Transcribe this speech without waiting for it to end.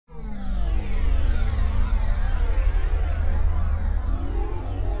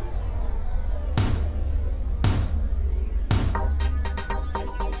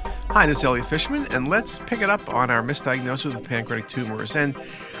Hi, this is Elliot Fishman, and let's pick it up on our misdiagnosis with pancreatic tumors. And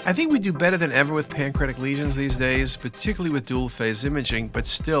I think we do better than ever with pancreatic lesions these days, particularly with dual-phase imaging, but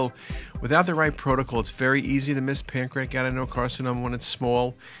still, without the right protocol, it's very easy to miss pancreatic adenocarcinoma when it's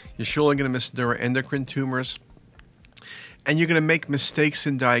small. You're surely going to miss neuroendocrine tumors, and you're going to make mistakes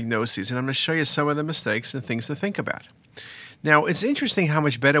in diagnoses. And I'm going to show you some of the mistakes and things to think about. Now, it's interesting how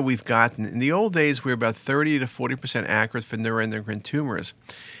much better we've gotten. In the old days, we were about 30 to 40% accurate for neuroendocrine tumors.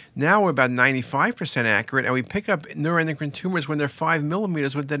 Now we're about 95% accurate, and we pick up neuroendocrine tumors when they're 5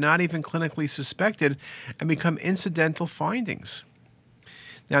 millimeters, when they're not even clinically suspected, and become incidental findings.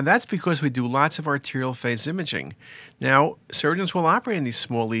 Now, that's because we do lots of arterial phase imaging. Now, surgeons will operate in these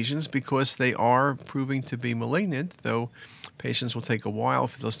small lesions because they are proving to be malignant, though patients will take a while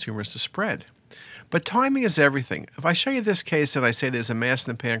for those tumors to spread. But timing is everything. If I show you this case and I say there's a mass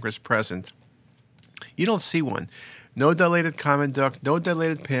in the pancreas present, you don't see one. No dilated common duct, no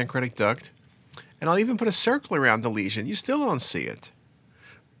dilated pancreatic duct, and I'll even put a circle around the lesion. You still don't see it.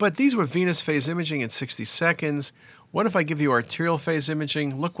 But these were venous phase imaging in 60 seconds. What if I give you arterial phase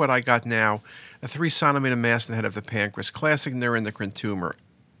imaging? Look what I got now. A 3-centimeter mass in the head of the pancreas, classic neuroendocrine tumor.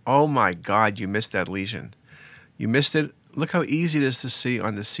 Oh my God, you missed that lesion. You missed it. Look how easy it is to see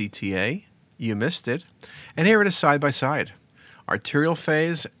on the CTA. You missed it. And here it is side by side. Arterial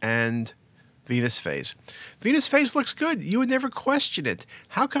phase and venous phase. Venous phase looks good. You would never question it.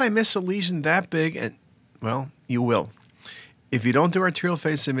 How can I miss a lesion that big? And well, you will. If you don't do arterial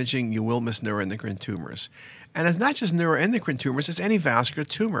phase imaging, you will miss neuroendocrine tumors. And it's not just neuroendocrine tumors, it's any vascular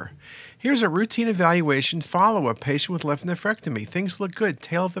tumor. Here's a routine evaluation follow-up patient with left nephrectomy. Things look good.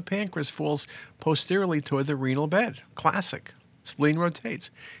 Tail of the pancreas falls posteriorly toward the renal bed. Classic. Spleen rotates.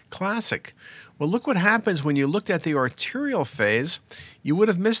 Classic. Well, look what happens when you looked at the arterial phase. You would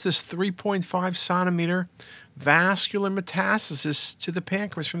have missed this 3.5 centimeter vascular metastasis to the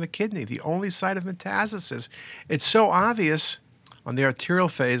pancreas from the kidney, the only site of metastasis. It's so obvious on the arterial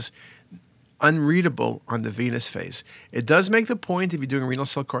phase, unreadable on the venous phase. It does make the point if you're doing renal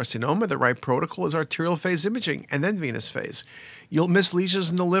cell carcinoma, the right protocol is arterial phase imaging and then venous phase. You'll miss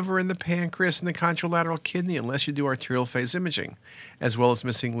lesions in the liver, in the pancreas, and the contralateral kidney unless you do arterial phase imaging, as well as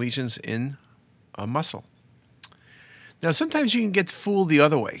missing lesions in a muscle. Now, sometimes you can get fooled the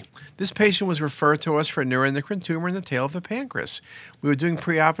other way. This patient was referred to us for a neuroendocrine tumor in the tail of the pancreas. We were doing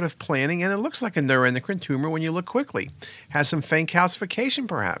preoperative planning, and it looks like a neuroendocrine tumor when you look quickly. Has some faint calcification,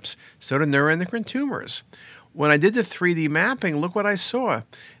 perhaps. So do neuroendocrine tumors. When I did the 3D mapping, look what I saw.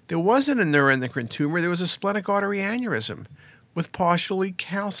 There wasn't a neuroendocrine tumor. There was a splenic artery aneurysm with partially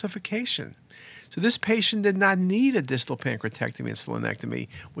calcification. So this patient did not need a distal pancreatectomy and splenectomy.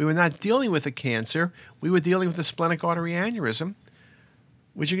 We were not dealing with a cancer. We were dealing with a splenic artery aneurysm,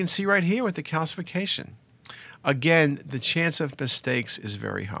 which you can see right here with the calcification. Again, the chance of mistakes is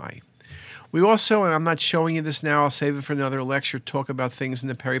very high. We also, and I'm not showing you this now, I'll save it for another lecture, talk about things in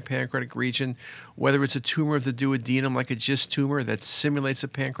the peripancreatic region, whether it's a tumor of the duodenum like a GIST tumor that simulates a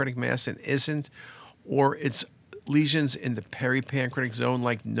pancreatic mass and isn't, or it's lesions in the peripancreatic zone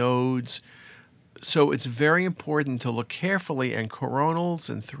like nodes. So it's very important to look carefully, and coronals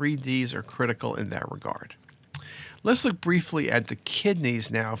and 3Ds are critical in that regard. Let's look briefly at the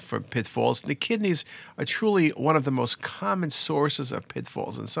kidneys now for pitfalls. The kidneys are truly one of the most common sources of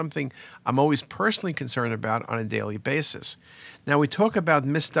pitfalls and something I'm always personally concerned about on a daily basis. Now, we talk about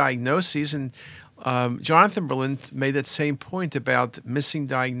misdiagnoses, and Jonathan Berlin made that same point about missing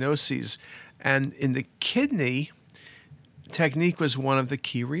diagnoses. And in the kidney, technique was one of the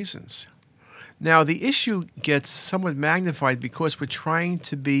key reasons. Now, the issue gets somewhat magnified because we're trying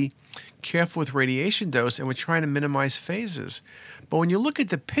to be careful with radiation dose and we're trying to minimize phases. But when you look at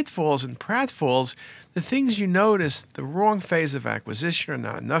the pitfalls and pratfalls, the things you notice, the wrong phase of acquisition or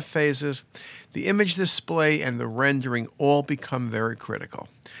not enough phases, the image display and the rendering all become very critical.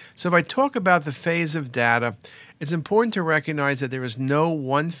 So if I talk about the phase of data, it's important to recognize that there is no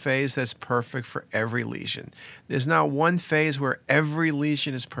one phase that's perfect for every lesion. There's not one phase where every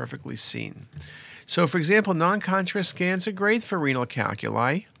lesion is perfectly seen. So, for example, non-contrast scans are great for renal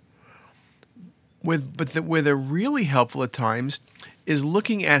calculi, where they're really helpful at times is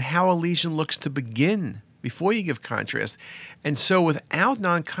looking at how a lesion looks to begin before you give contrast. And so without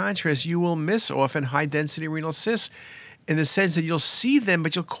non-contrast, you will miss often high-density renal cysts in the sense that you'll see them,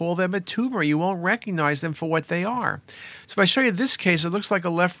 but you'll call them a tumor. You won't recognize them for what they are. So if I show you this case, it looks like a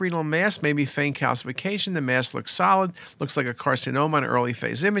left renal mass, maybe faint calcification. The mass looks solid, looks like a carcinoma on early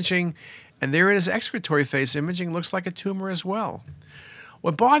phase imaging. And there it is, excretory phase imaging, looks like a tumor as well.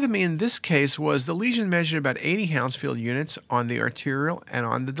 What bothered me in this case was the lesion measured about 80 Hounsfield units on the arterial and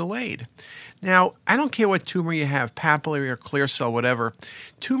on the delayed. Now, I don't care what tumor you have, papillary or clear cell, whatever.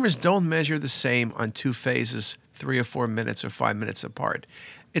 Tumors don't measure the same on two phases, 3 or 4 minutes or 5 minutes apart.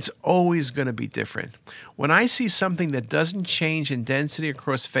 It's always going to be different. When I see something that doesn't change in density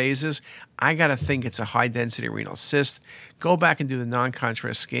across phases, I got to think it's a high-density renal cyst. Go back and do the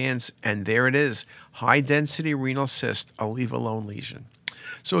non-contrast scans, and there it is, high-density renal cyst, a leave-alone lesion.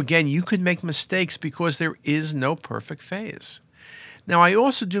 So again, you could make mistakes because there is no perfect phase. Now, I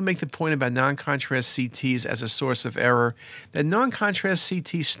also do make the point about non-contrast CTs as a source of error, that non-contrast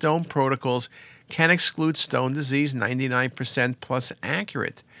CT stone protocols can exclude stone disease, 99% plus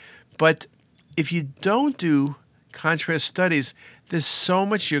accurate. But if you don't do contrast studies, there's so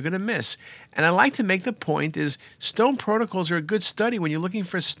much you're going to miss. And I like to make the point is stone protocols are a good study when you're looking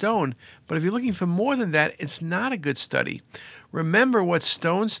for stone, but if you're looking for more than that, it's not a good study. Remember what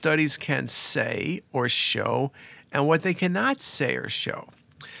stone studies can say or show and what they cannot say or show.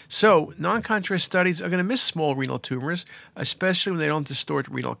 So non-contrast studies are going to miss small renal tumors, especially when they don't distort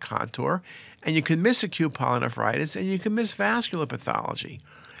renal contour, and you can miss acute pyelonephritis, and you can miss vascular pathology.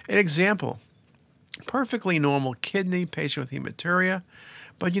 An example, perfectly normal kidney, patient with hematuria,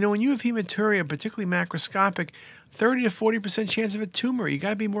 but when you have hematuria, particularly macroscopic, 30 to 40% chance of a tumor. You got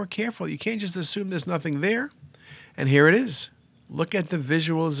to be more careful. You can't just assume there's nothing there. And here it is. Look at the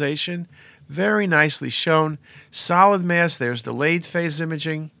visualization. Very nicely shown. Solid mass. There's delayed phase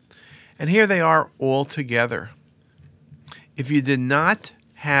imaging. And here they are all together. If you did not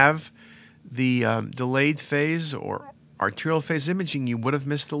have the delayed phase or arterial phase imaging, you would have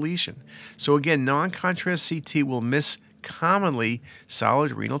missed the lesion. So again, non-contrast CT will miss commonly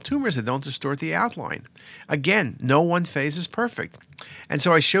solid renal tumors that don't distort the outline. Again, no one phase is perfect. And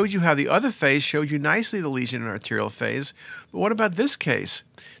so I showed you how the other phase showed you nicely the lesion in arterial phase. But what about this case?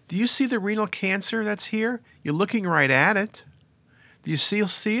 Do you see the renal cancer that's here? You're looking right at it. Do you see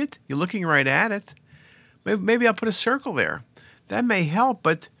it? You're looking right at it. Maybe I'll put a circle there. That may help,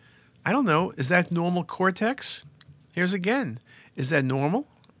 but I don't know. Is that normal cortex? Here's again. Is that normal?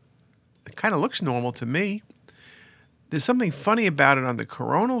 It kind of looks normal to me. There's something funny about it on the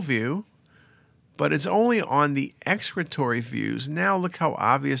coronal view, but it's only on the excretory views. Now look how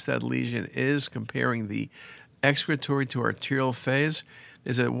obvious that lesion is comparing the excretory to arterial phase.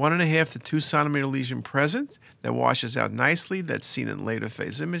 There's a 1.5 to 2 centimeter lesion present that washes out nicely. That's seen in later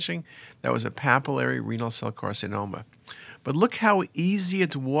phase imaging. That was a papillary renal cell carcinoma. But look how easy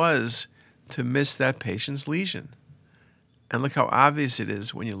it was to miss that patient's lesion. And look how obvious it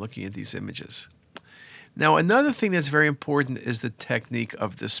is when you're looking at these images. Now, another thing that's very important is the technique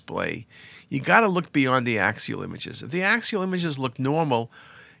of display. You got to look beyond the axial images. If the axial images look normal,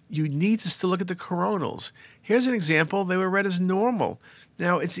 you need to still look at the coronals. Here's an example. They were read as normal.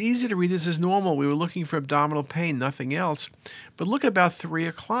 Now, it's easy to read this as normal. We were looking for abdominal pain, nothing else. But look about 3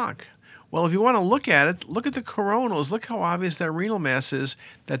 o'clock. Well, if you want to look at it, look at the coronals. Look how obvious that renal mass is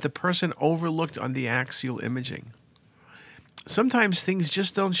that the person overlooked on the axial imaging. Sometimes things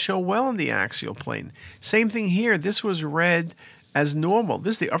just don't show well in the axial plane. Same thing here. This was read as normal.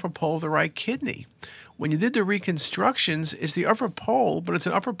 This is the upper pole of the right kidney. When you did the reconstructions, it's the upper pole, but it's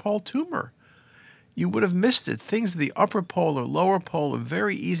an upper pole tumor. You would have missed it. Things in the upper pole or lower pole are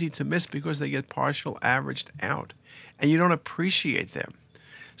very easy to miss because they get partial averaged out, and you don't appreciate them.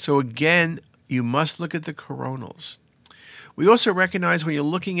 So again, you must look at the coronals. We also recognize when you're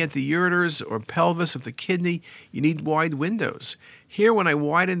looking at the ureters or pelvis of the kidney, you need wide windows. Here, when I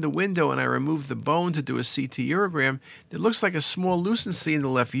widen the window and I remove the bone to do a CT urogram, it looks like a small lucency in the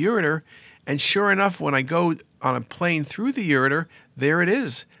left ureter. And sure enough, when I go on a plane through the ureter, there it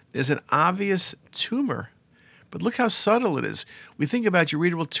is. There's an obvious tumor. But look how subtle it is. We think about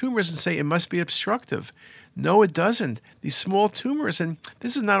ureteral tumors and say it must be obstructive. No, it doesn't. These small tumors, and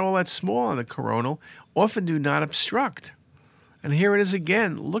this is not all that small on the coronal, often do not obstruct. And here it is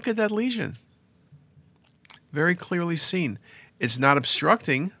again. Look at that lesion. Very clearly seen. It's not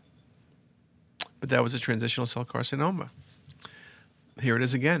obstructing, but that was a transitional cell carcinoma. Here it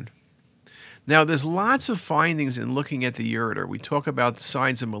is again. Now, there's lots of findings in looking at the ureter. We talk about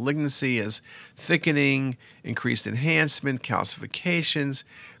signs of malignancy as thickening, increased enhancement, calcifications,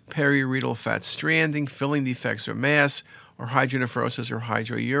 periureteral fat stranding, filling defects or mass, or hydronephrosis or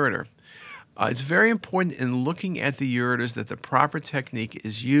hydroureter. It's very important in looking at the ureters that the proper technique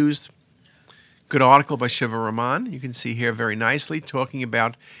is used. Good article by Shiva Raman. You can see here very nicely talking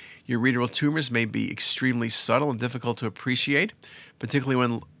about ureteral tumors may be extremely subtle and difficult to appreciate, particularly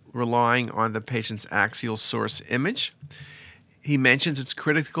when relying on the patient's axial source image. He mentions it's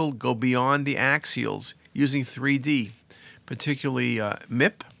critical to go beyond the axials using 3D. particularly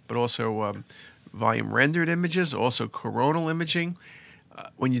MIP, but also volume rendered images, also coronal imaging.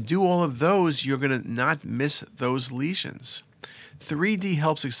 When you do all of those, you're going to not miss those lesions. 3D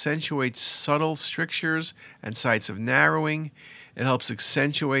helps accentuate subtle strictures and sites of narrowing. It helps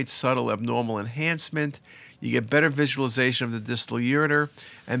accentuate subtle abnormal enhancement. You get better visualization of the distal ureter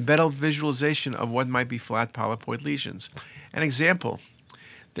and better visualization of what might be flat polypoid lesions. An example,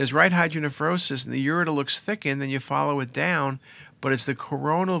 there's right hydronephrosis and the ureter looks thickened, and you follow it down, but it's the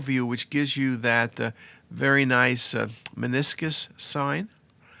coronal view which gives you that very nice meniscus sign.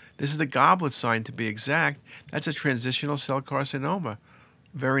 This is the goblet sign, to be exact. That's a transitional cell carcinoma.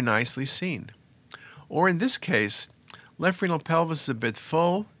 Very nicely seen. Or in this case, left renal pelvis is a bit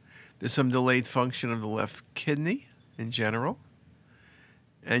full. There's some delayed function of the left kidney in general.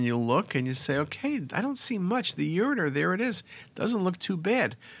 And you look and you say, okay, I don't see much. The ureter, there it is. Doesn't look too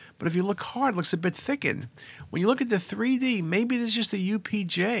bad. But if you look hard, it looks a bit thickened. When you look at the 3D, maybe there's just a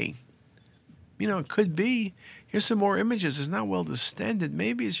UPJ. You know, it could be. Here's some more images. It's not well distended.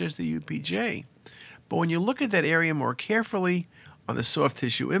 Maybe it's just the UPJ. But when you look at that area more carefully on the soft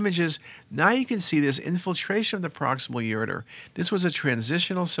tissue images, now you can see there's infiltration of the proximal ureter. This was a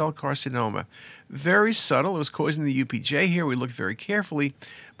transitional cell carcinoma. Very subtle. It was causing the UPJ here. We looked very carefully.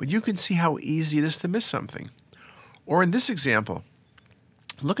 But you can see how easy it is to miss something. Or in this example,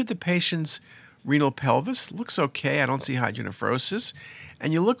 look at the patient's renal pelvis. Looks okay. I don't see hydronephrosis.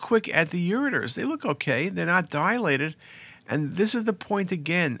 And you look quick at the ureters. They look okay. They're not dilated. And this is the point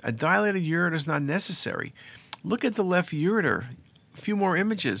again. A dilated ureter is not necessary. Look at the left ureter. A few more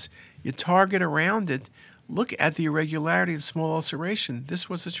images. You target around it. Look at the irregularity and small ulceration. This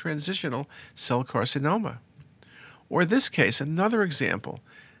was a transitional cell carcinoma. Or this case, another example.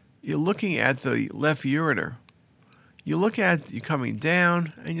 You're looking at the left ureter. You look at you coming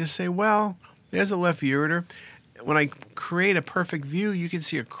down and you say, well, there's a left ureter. When I create a perfect view, you can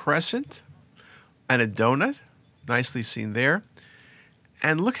see a crescent and a donut, nicely seen there.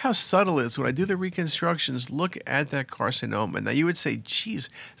 And look how subtle it is. When I do the reconstructions, look at that carcinoma. Now you would say,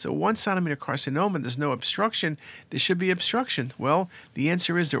 geez, so 1 centimeter carcinoma, there's no obstruction. There should be obstruction. Well, the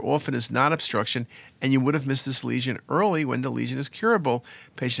answer is there often is not obstruction, and you would have missed this lesion early when the lesion is curable.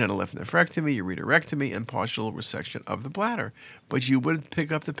 Patient had a left nephrectomy, ureterectomy, and partial resection of the bladder. But you would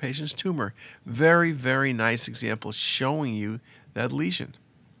pick up the patient's tumor. Very, very nice example showing you that lesion.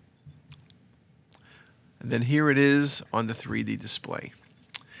 And then here it is on the 3D display.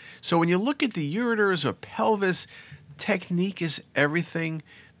 So when you look at the ureters or pelvis, technique is everything.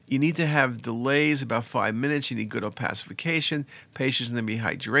 You need to have delays about 5 minutes. You need good opacification. Patients need to be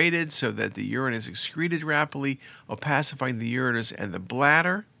hydrated so that the urine is excreted rapidly, opacifying the ureters and the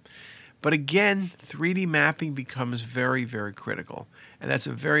bladder. But again, 3D mapping becomes very, very critical. And that's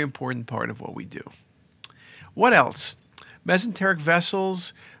a very important part of what we do. What else? Mesenteric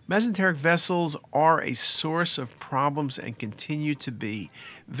vessels. Mesenteric vessels are a source of problems and continue to be.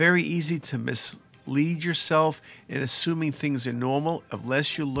 Very easy to mislead yourself in assuming things are normal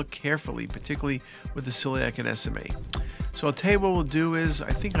unless you look carefully, particularly with the celiac and SMA. So I'll tell you what we'll do is,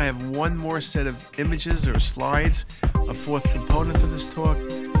 I think I have one more set of images or slides, a fourth component for this talk.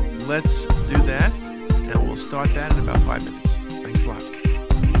 Let's do that, and we'll start that in about 5 minutes. Thanks a lot.